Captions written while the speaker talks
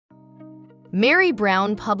Meri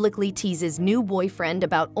Brown publicly teases new boyfriend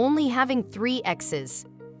about only having 3 exes.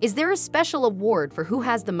 Is there a special award for who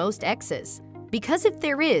has the most exes? Because if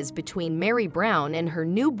there is, between Meri Brown and her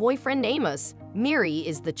new boyfriend Amos, Meri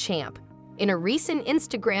is the champ. In a recent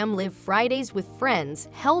Instagram Live Fridays with Friends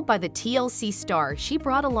held by the TLC star, she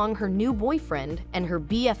brought along her new boyfriend and her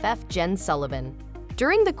BFF Jen Sullivan.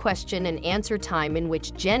 During the question and answer time in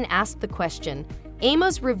which Jen asked the question,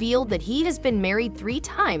 Amos revealed that he has been married 3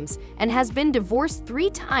 times and has been divorced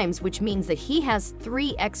 3 times, which means that he has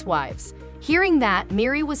 3 ex-wives. Hearing that,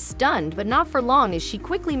 Meri was stunned, but not for long, as she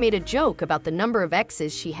quickly made a joke about the number of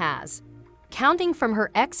exes she has. Counting from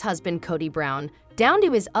her ex-husband Kody Brown down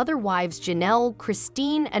to his other wives Janelle,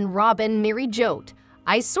 Christine, and Robin, Meri joked,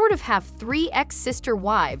 "I sort of have 3 ex-sister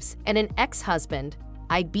wives and an ex-husband.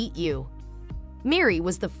 I beat you." Meri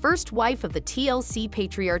was the first wife of the TLC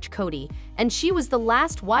patriarch Kody, and she was the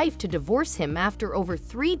last wife to divorce him after over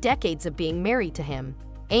 3 decades of being married to him.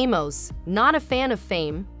 Amos, not a fan of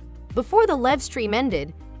fame. Before the live stream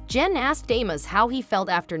ended, Jen asked Amos how he felt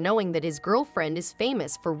after knowing that his girlfriend is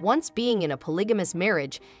famous for once being in a polygamous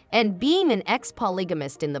marriage and being an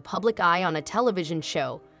ex-polygamist in the public eye on a television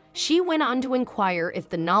show. She went on to inquire if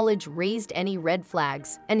the knowledge raised any red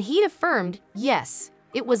flags, and he affirmed, yes,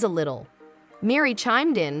 it was a little. Meri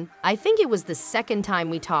chimed in, "I think it was the 2nd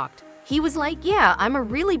time we talked. He was like, yeah, I'm a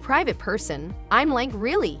really private person." I'm like,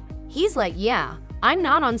 really? He's like, yeah, I'm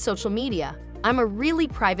not on social media. I'm a really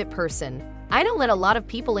private person. I don't let a lot of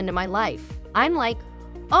people into my life. I'm like,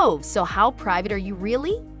 oh, so how private are you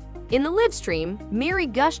really? In the live stream, Meri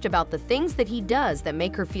gushed about the things that he does that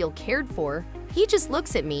make her feel cared for. He just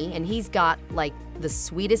looks at me and he's got, like, the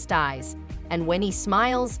sweetest eyes. And when he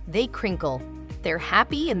smiles, they crinkle. They're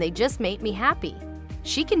happy and they just make me happy.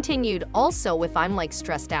 She continued, also if I'm like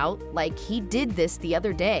stressed out, like he did this the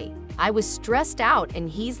other day. I was stressed out and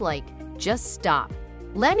he's like, just stop.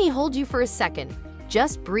 Let me hold you for a second.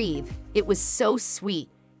 Just breathe. It was so sweet.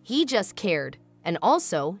 He just cared. And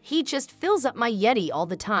also, he just fills up my Yeti all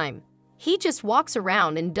the time. He just walks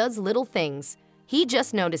around and does little things. He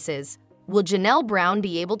just notices. Will Janelle Brown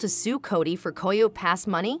be able to sue Kody for Coyote Pass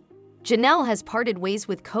money? Janelle has parted ways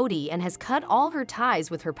with Kody and has cut all her ties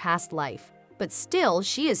with her past life. But still,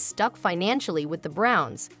 she is stuck financially with the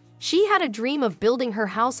Browns. She had a dream of building her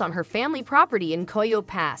house on her family property in Coyote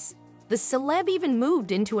Pass. The celeb even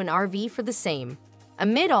moved into an RV for the same.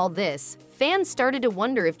 Amid all this, fans started to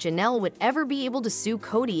wonder if Janelle would ever be able to sue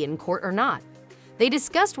Kody in court or not. They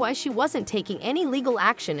discussed why she wasn't taking any legal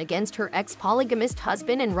action against her ex-polygamist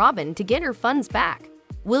husband and Robin to get her funds back.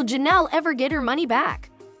 Will Janelle ever get her money back?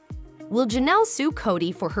 Will Janelle sue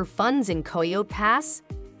Kody for her funds in Coyote Pass?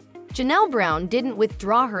 Janelle Brown didn't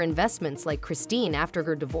withdraw her investments like Christine after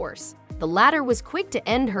her divorce. The latter was quick to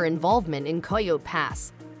end her involvement in Coyote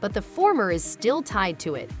Pass, but the former is still tied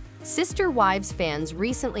to it. Sister Wives fans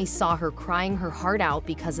recently saw her crying her heart out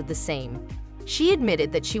because of the same. She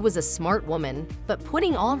admitted that she was a smart woman, but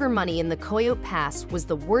putting all her money in the Coyote Pass was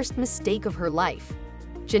the worst mistake of her life.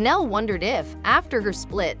 Janelle wondered if, after her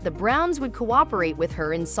split, the Browns would cooperate with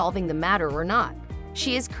her in solving the matter or not.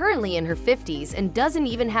 She is currently in her 50s and doesn't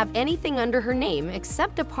even have anything under her name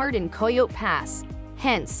except a part in Coyote Pass.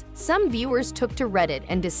 Hence, some viewers took to Reddit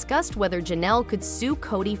and discussed whether Janelle could sue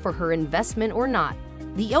Kody for her investment or not.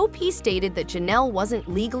 The OP stated that Janelle wasn't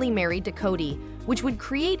legally married to Kody, which would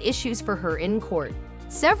create issues for her in court.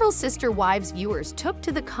 Several Sister Wives viewers took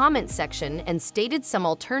to the comment section and stated some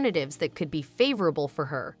alternatives that could be favorable for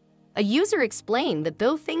her. A user explained that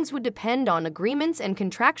though things would depend on agreements and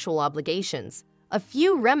contractual obligations, a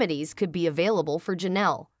few remedies could be available for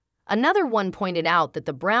Janelle. Another one pointed out that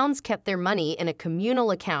the Browns kept their money in a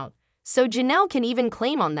communal account, so Janelle can even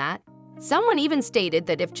claim on that. Someone even stated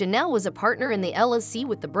that if Janelle was a partner in the LLC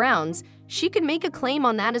with the Browns, she could make a claim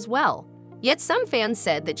on that as well. Yet some fans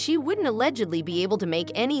said that she wouldn't allegedly be able to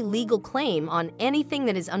make any legal claim on anything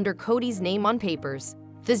that is under Kody's name on papers.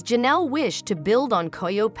 Does Janelle wish to build on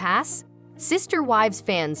Coyote Pass? Sister Wives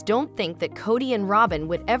fans don't think that Kody and Robin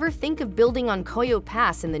would ever think of building on Coyote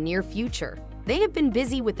Pass in the near future. They have been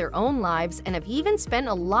busy with their own lives and have even spent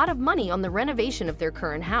a lot of money on the renovation of their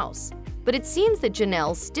current house. But it seems that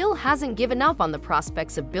Janelle still hasn't given up on the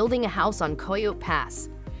prospects of building a house on Coyote Pass.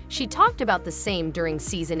 She talked about the same during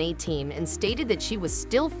season 18 and stated that she was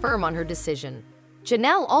still firm on her decision.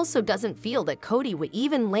 Janelle also doesn't feel that Kody would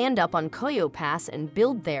even land up on Coyote Pass and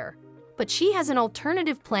build there, but she has an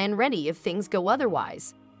alternative plan ready if things go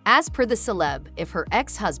otherwise. As per the celeb, if her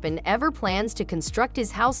ex-husband ever plans to construct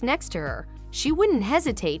his house next to her, she wouldn't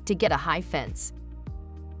hesitate to get a high fence.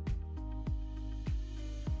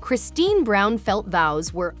 Christine Brown felt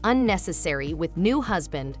vows were unnecessary with new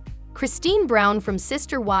husband. Christine Brown from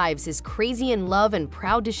Sister Wives is crazy in love and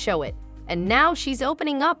proud to show it. And now she's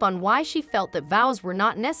opening up on why she felt that vows were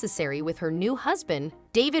not necessary with her new husband,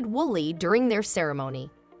 David Woolley, during their ceremony.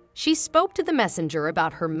 She spoke to the Messenger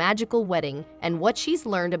about her magical wedding and what she's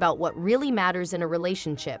learned about what really matters in a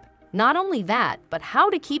relationship. Not only that, but how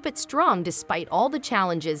to keep it strong despite all the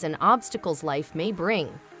challenges and obstacles life may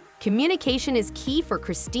bring. Communication is key for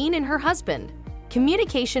Christine and her husband.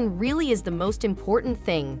 Communication really is the most important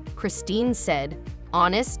thing, Christine said.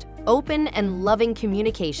 Honest, open, and loving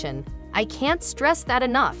communication. I can't stress that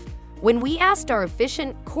enough. When we asked our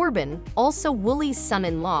officiant, Corbin, also Woolley's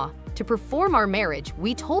son-in-law, to perform our marriage,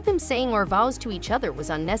 we told him saying our vows to each other was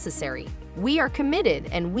unnecessary. We are committed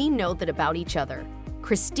and we know that about each other.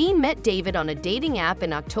 Christine met David on a dating app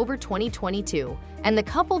in October 2022, and the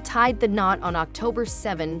couple tied the knot on October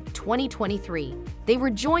 7, 2023. They were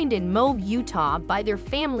joined in Moab, Utah by their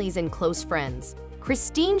families and close friends.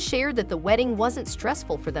 Christine shared that the wedding wasn't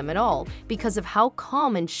stressful for them at all because of how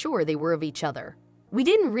calm and sure they were of each other. We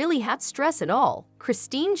didn't really have stress at all,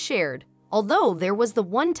 Christine shared. Although there was the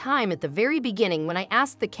one time at the very beginning when I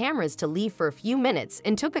asked the cameras to leave for a few minutes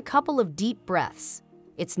and took a couple of deep breaths.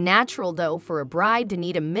 It's natural, though, for a bride to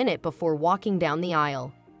need a minute before walking down the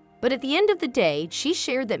aisle. But at the end of the day, she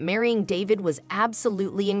shared that marrying David was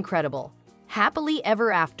absolutely incredible. Happily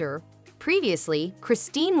ever after. Previously,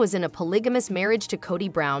 Christine was in a polygamous marriage to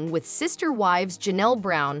Kody Brown with sister wives Janelle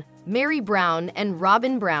Brown, Meri Brown, and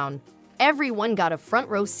Robin Brown. Everyone got a front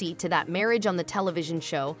row seat to that marriage on the television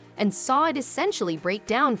show and saw it essentially break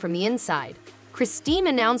down from the inside. Christine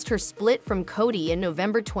announced her split from Kody in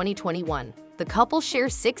November 2021. The couple share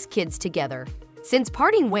 6 kids together. Since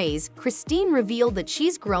parting ways, Christine revealed that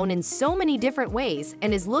she's grown in so many different ways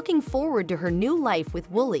and is looking forward to her new life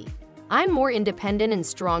with Woolley. I'm more independent and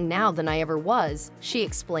strong now than I ever was, she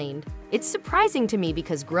explained. It's surprising to me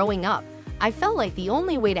because growing up, I felt like the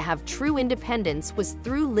only way to have true independence was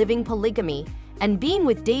through living polygamy, and being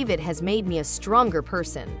with David has made me a stronger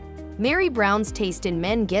person. Meri Brown's taste in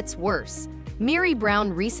men gets worse. Meri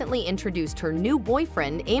Brown recently introduced her new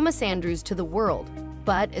boyfriend, Amos Andrews, to the world.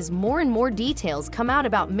 But as more and more details come out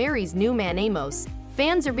about Meri's new man, Amos,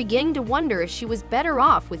 fans are beginning to wonder if she was better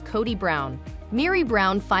off with Kody Brown. Meri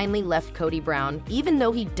Brown finally left Kody Brown, even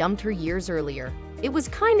though he dumped her years earlier. It was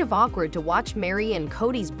kind of awkward to watch Meri and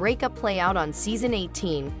Kody's breakup play out on season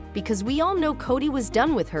 18 because we all know Kody was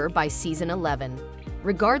done with her by season 11.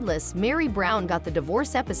 Regardless, Meri Brown got the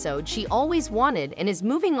divorce episode she always wanted and is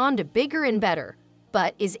moving on to bigger and better.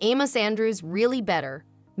 But is Amos Andrews really better?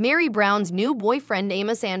 Meri Brown's new boyfriend,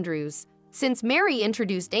 Amos Andrews. Since Meri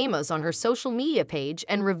introduced Amos on her social media page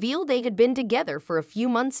and revealed they had been together for a few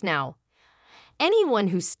months now. Anyone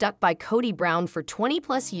who's stuck by Kody Brown for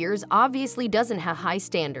 20+ years obviously doesn't have high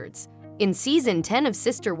standards. In season 10 of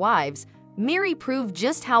Sister Wives, Meri proved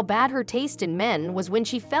just how bad her taste in men was when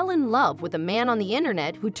she fell in love with a man on the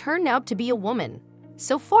internet who turned out to be a woman.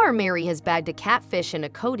 So far, Meri has bagged a catfish and a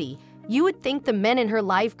Kody. You would think the men in her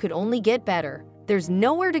life could only get better. There's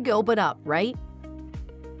nowhere to go but up, right?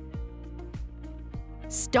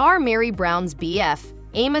 Star Meri Brown's BF,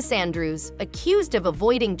 Amos Andrews, accused of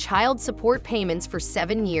avoiding child support payments for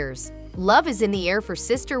 7 years. Love is in the air for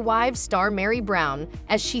Sister Wives star Meri Brown,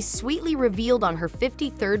 as she sweetly revealed on her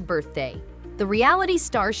 53rd birthday. The reality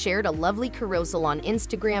star shared a lovely carousel on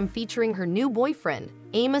Instagram featuring her new boyfriend,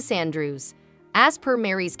 Amos Andrews. As per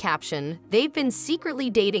Meri's caption, they've been secretly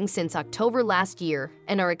dating since October last year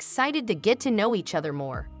and are excited to get to know each other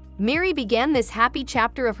more. Meri began this happy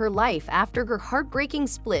chapter of her life after her heartbreaking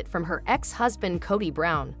split from her ex-husband Kody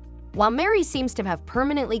Brown. While Meri seems to have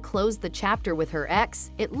permanently closed the chapter with her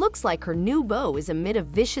ex, it looks like her new beau is amid a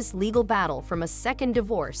vicious legal battle from a second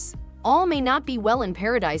divorce. All may not be well in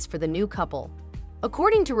paradise for the new couple.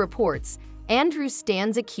 According to reports, Andrews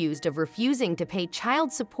stands accused of refusing to pay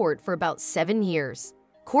child support for about 7 years.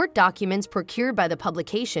 Court documents procured by the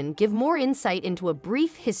publication give more insight into a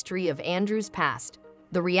brief history of Andrews' past.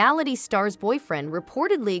 The reality star's boyfriend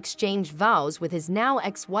reportedly exchanged vows with his now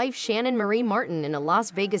ex-wife Shannon Marie Martin in a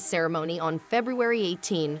Las Vegas ceremony on February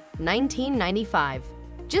 18, 1995.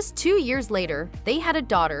 Just 2 years later, they had a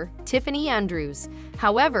daughter, Tiffany Andrews.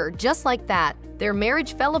 However, just like that, their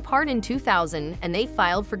marriage fell apart in 2000 and they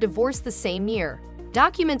filed for divorce the same year.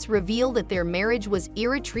 Documents reveal that their marriage was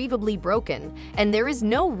irretrievably broken and there is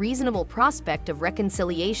no reasonable prospect of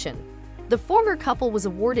reconciliation. The former couple was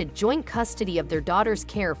awarded joint custody of their daughter's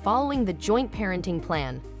care following the joint parenting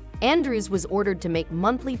plan. Andrews was ordered to make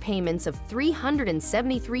monthly payments of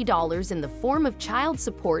 $373 in the form of child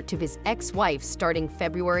support to his ex-wife starting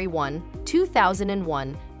February 1,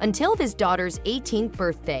 2001, until his daughter's 18th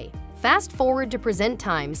birthday. Fast forward to present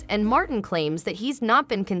times, and Martin claims that he's not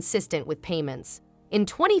been consistent with payments. In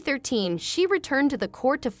 2013, she returned to the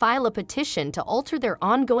court to file a petition to alter their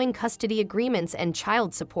ongoing custody agreements and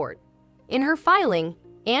child support. In her filing,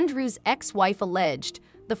 Andrew's ex-wife alleged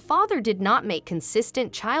the father did not make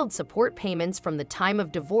consistent child support payments from the time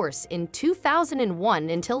of divorce in 2001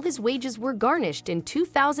 until his wages were garnished in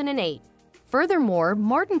 2008. Furthermore,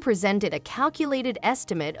 Martin presented a calculated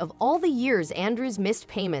estimate of all the years Andrews missed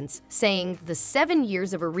payments, saying the 7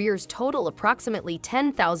 years of arrears total approximately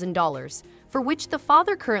 $10,000, for which the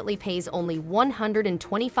father currently pays only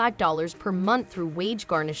 $125 per month through wage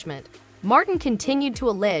garnishment. Martin continued to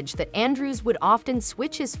allege that Andrews would often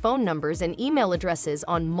switch his phone numbers and email addresses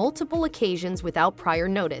on multiple occasions without prior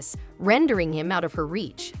notice, rendering him out of her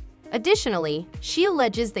reach. Additionally, she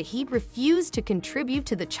alleges that he refused to contribute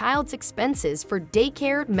to the child's expenses for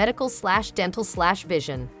daycare,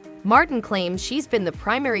 medical/dental/vision. Martin claims she's been the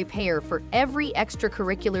primary payer for every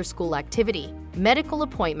extracurricular school activity, medical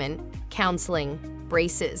appointment, counseling,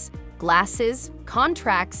 braces, glasses,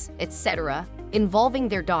 contracts, etc., involving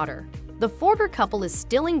their daughter. The former couple is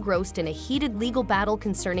still engrossed in a heated legal battle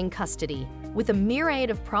concerning custody, with a myriad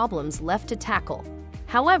of problems left to tackle.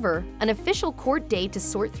 However, an official court date to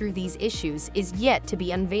sort through these issues is yet to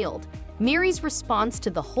be unveiled. Meri's response to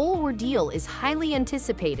the whole ordeal is highly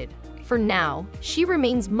anticipated. For now, she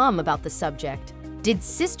remains mum about the subject. Did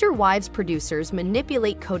Sister Wives producers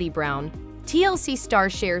manipulate Kody Brown? TLC star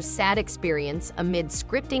shares sad experience amid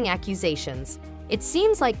scripting accusations. It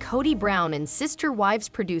seems like Kody Brown and Sister Wives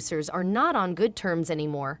producers are not on good terms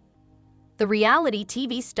anymore. The reality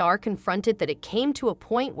TV star confronted that it came to a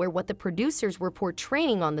point where what the producers were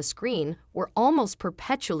portraying on the screen were almost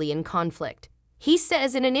perpetually in conflict. He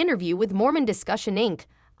says in an interview with Mormon Discussion Inc.,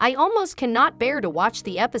 "I almost cannot bear to watch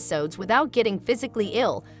the episodes without getting physically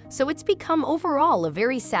ill, so it's become overall a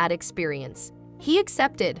very sad experience." He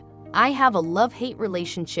accepted, "I have a love-hate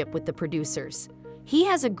relationship with the producers. He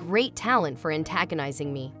has a great talent for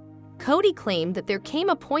antagonizing me." Kody claimed that there came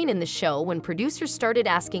a point in the show when producers started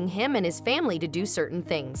asking him and his family to do certain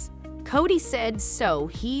things. Kody said, "So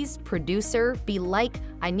he's producer, be like,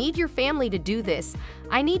 I need your family to do this,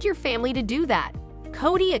 I need your family to do that."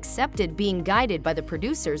 Kody accepted being guided by the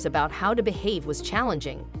producers about how to behave was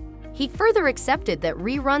challenging. He further accepted that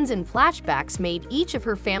reruns and flashbacks made each of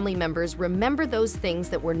her family members remember those things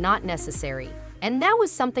that were not necessary, and that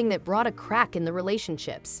was something that brought a crack in the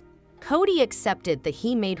relationships. Kody accepted that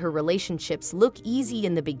he made her relationships look easy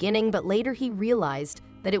in the beginning, but later he realized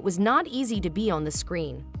that it was not easy to be on the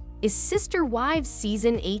screen. Is Sister Wives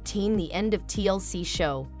Season 18 the end of TLC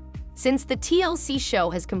show? Since the TLC show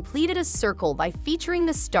has completed a circle by featuring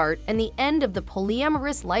the start and the end of the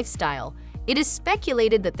polyamorous lifestyle, it is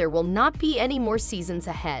speculated that there will not be any more seasons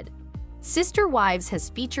ahead. Sister Wives has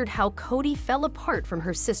featured how Kody fell apart from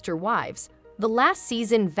her sister wives. The last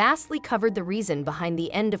season vastly covered the reason behind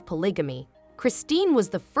the end of polygamy. Christine was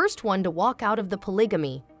the first one to walk out of the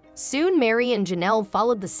polygamy. Soon Meri and Janelle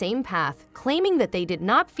followed the same path, claiming that they did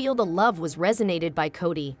not feel the love was resonated by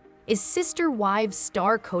Kody. Is Sister Wives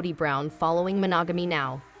star Kody Brown following monogamy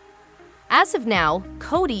now? As of now,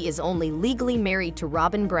 Kody is only legally married to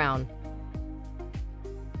Robin Brown.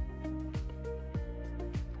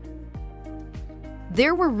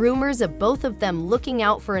 There were rumors of both of them looking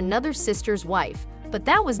out for another sister's wife, but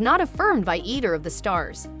that was not affirmed by either of the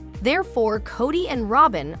stars. Therefore, Kody and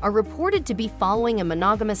Robin are reported to be following a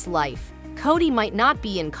monogamous life. Kody might not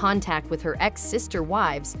be in contact with her ex-sister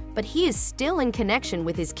wives, but he is still in connection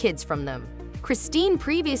with his kids from them. Christine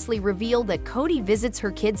previously revealed that Kody visits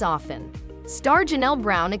her kids often. Star Janelle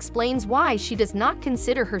Brown explains why she does not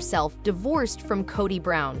consider herself divorced from Kody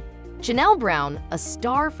Brown. Janelle Brown, a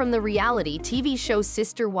star from the reality TV show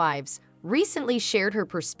Sister Wives, recently shared her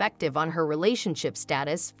perspective on her relationship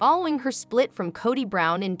status following her split from Kody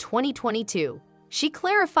Brown in 2022. She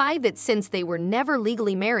clarified that since they were never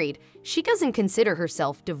legally married, she doesn't consider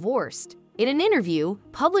herself divorced. In an interview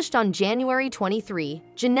published on January 23,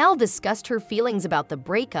 Janelle discussed her feelings about the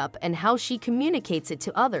breakup and how she communicates it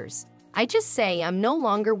to others. "I just say I'm no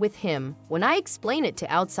longer with him. When I explain it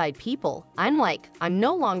to outside people, I'm like, I'm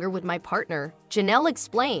no longer with my partner," Janelle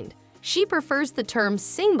explained. She prefers the term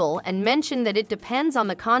single and mentioned that it depends on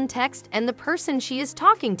the context and the person she is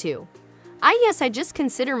talking to. I just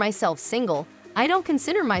consider myself single. I don't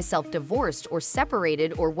consider myself divorced or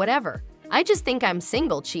separated or whatever. I just think I'm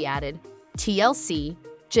single," she added. TLC.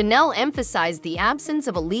 Janelle emphasized the absence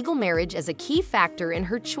of a legal marriage as a key factor in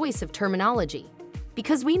her choice of terminology.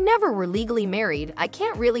 "Because we never were legally married, I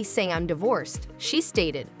can't really say I'm divorced," she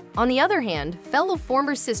stated. On the other hand, fellow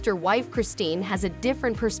former sister wife Christine has a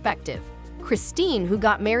different perspective. Christine, who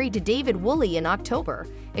got married to David Woolley in October,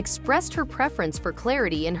 expressed her preference for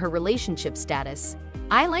clarity in her relationship status.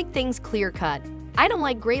 "I like things clear-cut. I don't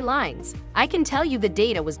like gray lines. I can tell you the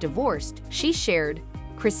date I was divorced," she shared.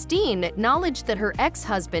 Christine acknowledged that her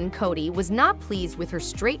ex-husband, Kody, was not pleased with her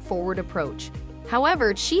straightforward approach.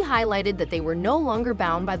 However, she highlighted that they were no longer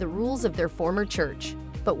bound by the rules of their former church.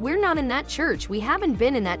 "But we're not in that church. We haven't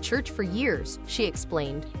been in that church for years," she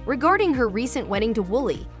explained. Regarding her recent wedding to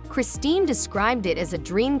Woolley, Christine described it as a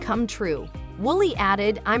dream come true. Woolley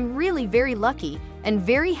added, "I'm really very lucky and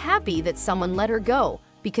very happy that someone let her go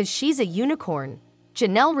because she's a unicorn."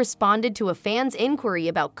 Janelle responded to a fan's inquiry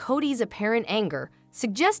about Kody's apparent anger,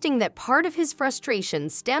 suggesting that part of his frustration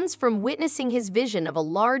stems from witnessing his vision of a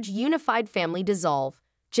large, unified family dissolve.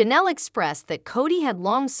 Janelle expressed that Kody had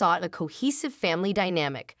long sought a cohesive family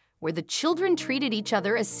dynamic, where the children treated each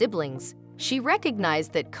other as siblings. She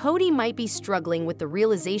recognized that Kody might be struggling with the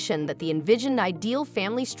realization that the envisioned ideal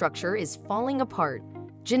family structure is falling apart.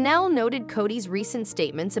 Janelle noted Kody's recent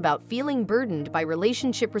statements about feeling burdened by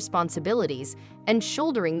relationship responsibilities and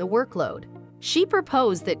shouldering the workload. She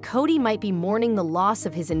proposed that Kody might be mourning the loss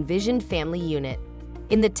of his envisioned family unit.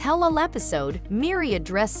 In the tell-all episode, Meri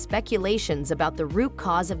addressed speculations about the root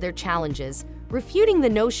cause of their challenges, refuting the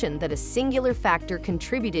notion that a singular factor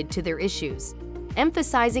contributed to their issues.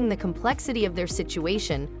 Emphasizing the complexity of their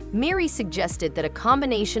situation, Meri suggested that a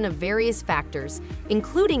combination of various factors,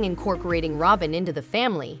 including incorporating Robyn into the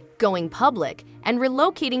family, going public, and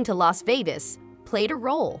relocating to Las Vegas, played a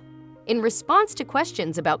role. In response to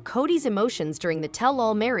questions about Kody's emotions during the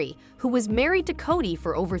tell-all, Meri, who was married to Kody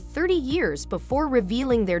for over 30 years before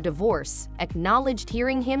revealing their divorce, acknowledged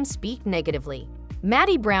hearing him speak negatively.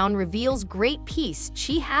 Maddie Brown reveals great peace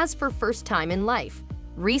she has for first time in life.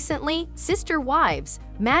 Recently, Sister Wives,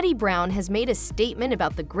 Maddie Brown has made a statement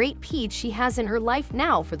about the great peace she has in her life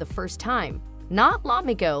now for the first time. Not long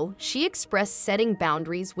ago, she expressed setting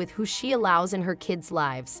boundaries with who she allows in her kids'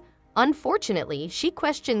 lives. Unfortunately, she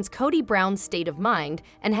questions Kody Brown's state of mind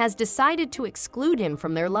and has decided to exclude him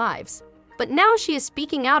from their lives. But now she is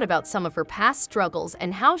speaking out about some of her past struggles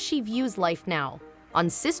and how she views life now. On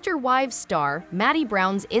Sister Wives star Maddie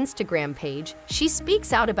Brown's Instagram page, she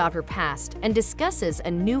speaks out about her past and discusses a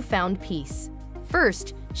newfound peace.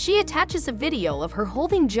 First, she attaches a video of her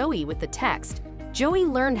holding Joey with the text, "Joey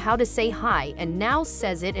learned how to say hi and now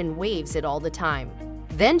says it and waves it all the time."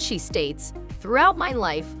 Then she states, "Throughout my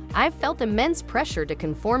life, I've felt immense pressure to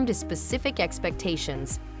conform to specific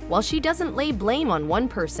expectations." While she doesn't lay blame on one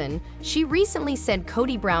person, she recently said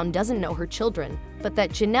Kody Brown doesn't know her children, but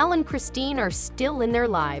that Janelle and Christine are still in their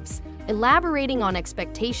lives. Elaborating on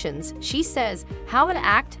expectations, she says, "How to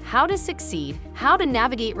act, how to succeed, how to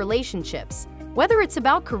navigate relationships. Whether it's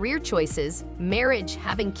about career choices, marriage,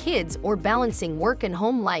 having kids, or balancing work and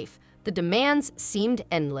home life, the demands seemed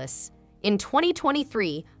endless. In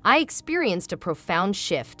 2023, I experienced a profound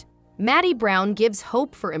shift." Maddie Brown gives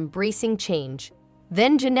hope for embracing change.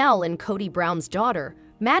 Then Janelle and Kody Brown's daughter,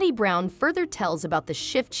 Maddie Brown, further tells about the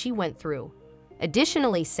shift she went through.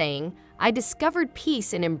 Additionally saying, "I discovered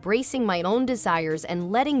peace in embracing my own desires and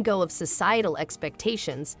letting go of societal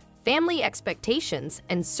expectations, family expectations,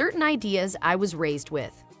 and certain ideas I was raised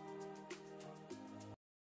with."